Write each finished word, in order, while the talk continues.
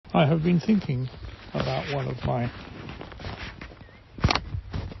I have been thinking about one of my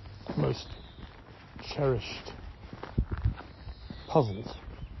most cherished puzzles,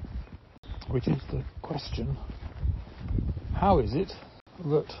 which is the question, how is it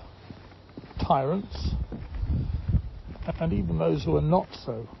that tyrants, and even those who are not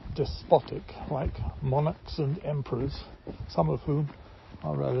so despotic, like monarchs and emperors, some of whom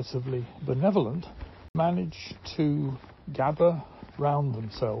are relatively benevolent, manage to gather round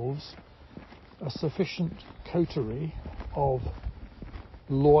themselves a sufficient coterie of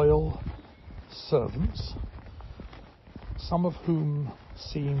loyal servants, some of whom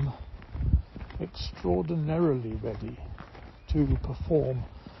seem extraordinarily ready to perform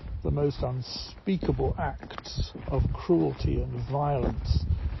the most unspeakable acts of cruelty and violence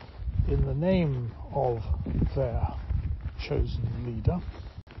in the name of their chosen leader.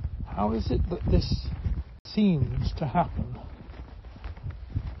 How is it that this seems to happen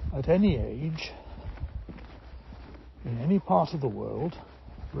at any age, in any part of the world,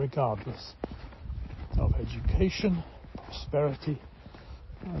 regardless of education, prosperity,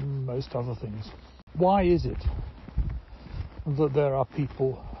 and most other things? Why is it that there are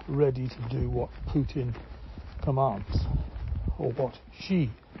people ready to do what Putin commands, or what Xi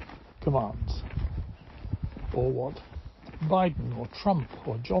commands, or what Biden or Trump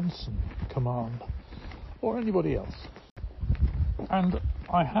or Johnson command, or anybody else? And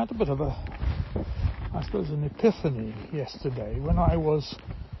I had a bit of an epiphany yesterday when I was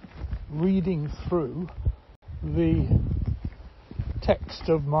reading through the text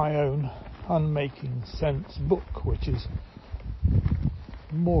of my own Unmaking Sense book, which is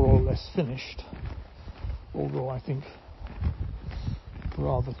more or less finished, although I think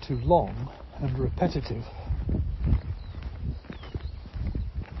rather too long and repetitive.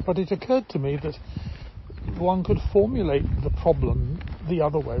 But it occurred to me that one could formulate the problem the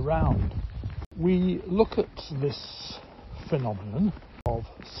other way round. We look at this phenomenon of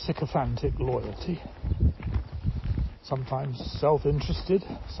sycophantic loyalty, sometimes self-interested,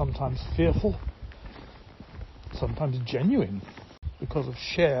 sometimes fearful, sometimes genuine, because of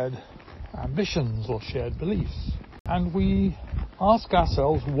shared ambitions or shared beliefs. And we ask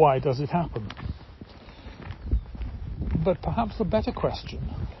ourselves, why does it happen? But perhaps the better question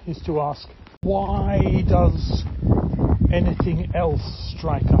is to ask, why does anything else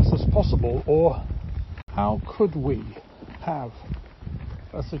strike us as possible? Or how could we have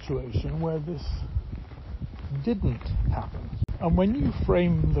a situation where this didn't happen? And when you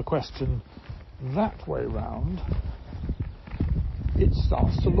frame the question that way round, it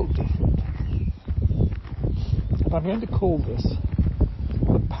starts to look different. And I'm going to call this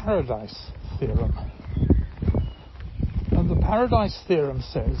the Paradise Theorem. And the Paradise Theorem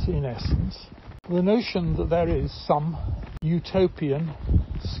says, in essence, the notion that there is some utopian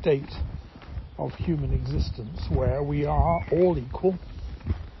state of human existence where we are all equal,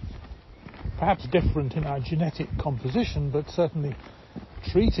 perhaps different in our genetic composition, but certainly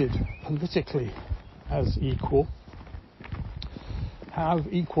treated politically as equal, have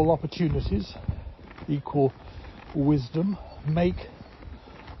equal opportunities, equal wisdom, make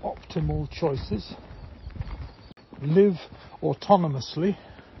optimal choices, live autonomously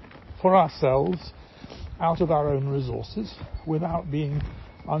for ourselves out of our own resources without being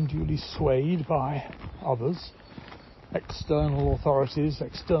unduly swayed by others, external authorities,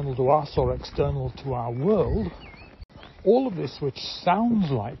 external to us or external to our world. All of this, which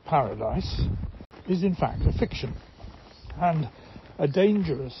sounds like paradise, is in fact a fiction and a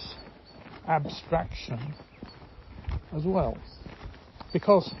dangerous abstraction as well.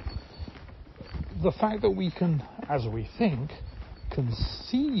 Because the fact that we can, as we think,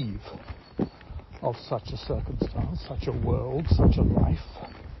 conceive of such a circumstance, such a world, such a life,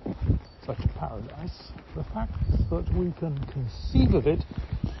 such a paradise, the fact that we can conceive of it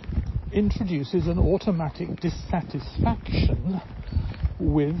introduces an automatic dissatisfaction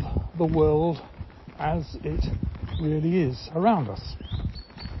with the world as it really is around us,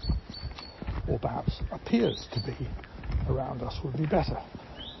 or perhaps appears to be around us would be better.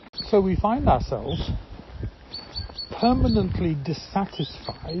 So we find ourselves permanently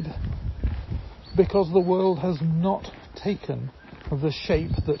dissatisfied because the world has not taken the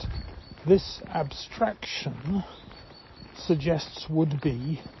shape that this abstraction suggests would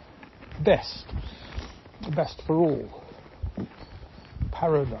be best for all.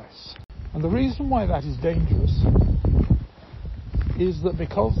 Paradise. And the reason why that is dangerous is that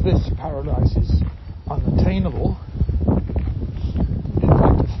because this paradise is unattainable, in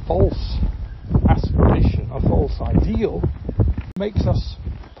fact a false aspiration, a false ideal, makes us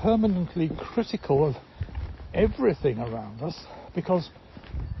permanently critical of everything around us, because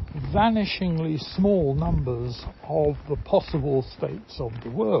vanishingly small numbers of the possible states of the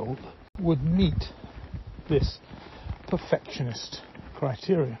world would meet this perfectionist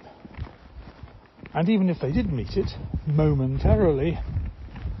criterion. And even if they did meet it, momentarily,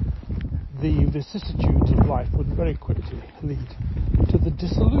 the vicissitudes of life would very quickly lead to the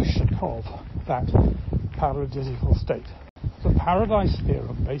dissolution of that paradisical state. The Paradise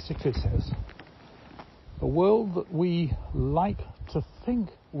Theorem basically says the world that we like to think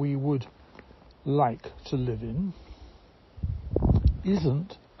we would like to live in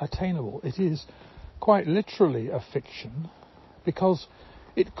isn't attainable. It is quite literally a fiction because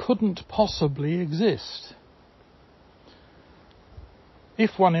it couldn't possibly exist.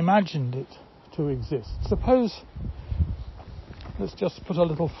 If one imagined it to exist, suppose, let's just put a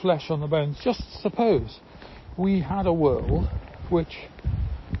little flesh on the bones, just suppose we had a world which,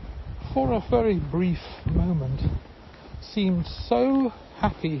 for a very brief moment, seemed so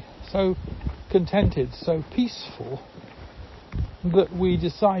happy, so contented, so peaceful, that we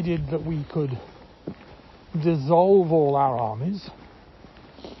decided that we could dissolve all our armies,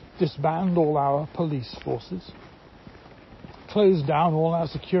 disband all our police forces, close down all our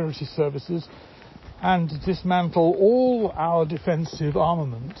security services, and dismantle all our defensive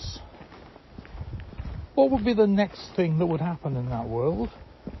armaments. What would be the next thing that would happen in that world?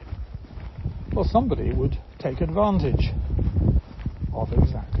 Well, somebody would take advantage of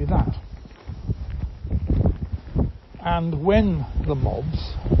exactly that. And when the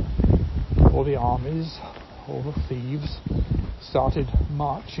mobs, or the armies, or the thieves started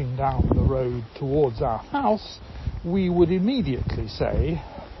marching down the road towards our house, we would immediately say,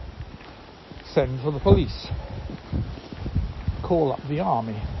 send for the police, call up the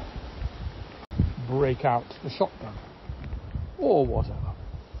army, break out the shotgun, or whatever.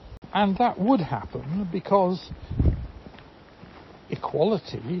 And that would happen because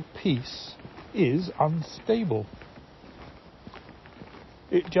equality, peace, is unstable.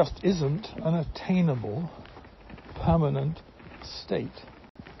 It just isn't an attainable, permanent state.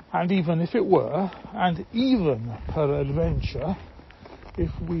 And even if it were, and even peradventure, if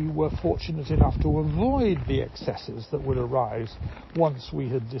we were fortunate enough to avoid the excesses that would arise once we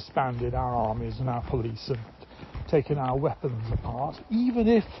had disbanded our armies and our police and taken our weapons apart, even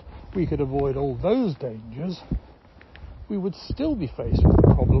if we could avoid all those dangers, we would still be faced with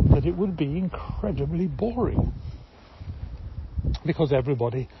the problem that it would be incredibly boring, because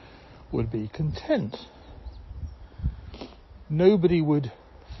everybody would be content. Nobody would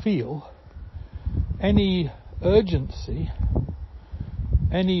feel any urgency,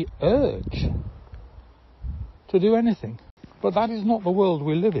 any urge to do anything. But that is not the world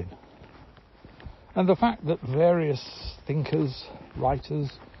we live in. And the fact that various thinkers,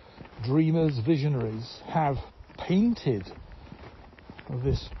 writers, dreamers, visionaries have painted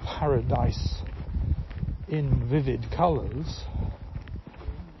this paradise in vivid colours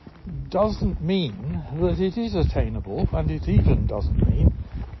doesn't mean that it is attainable, and it even doesn't mean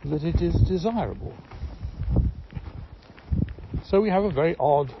that it is desirable. So we have a very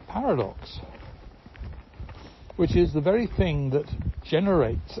odd paradox, which is the very thing that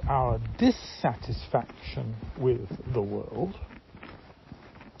generates our dissatisfaction with the world,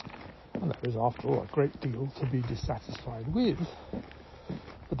 and there is, after all, a great deal to be dissatisfied with,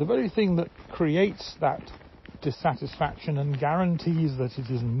 but the very thing that creates that dissatisfaction and guarantees that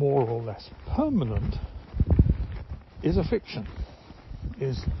it is more or less permanent is a fiction,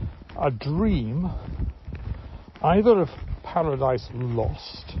 is a dream, either of paradise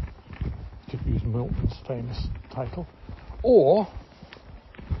lost, to use Milton's famous title, or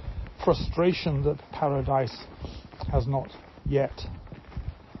frustration that paradise has not yet,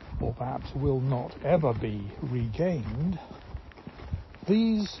 or perhaps will not ever be regained.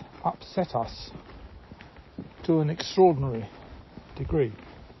 These upset us to an extraordinary degree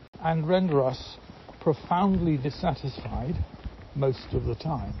and render us profoundly dissatisfied most of the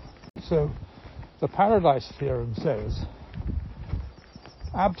time. So the Paradise Theorem says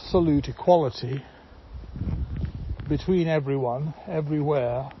absolute equality between everyone,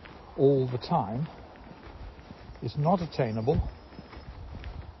 everywhere, all the time is not attainable,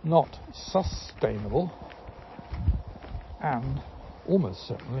 not sustainable, and almost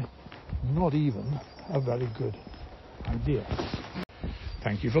certainly not even a very good idea.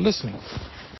 Thank you for listening.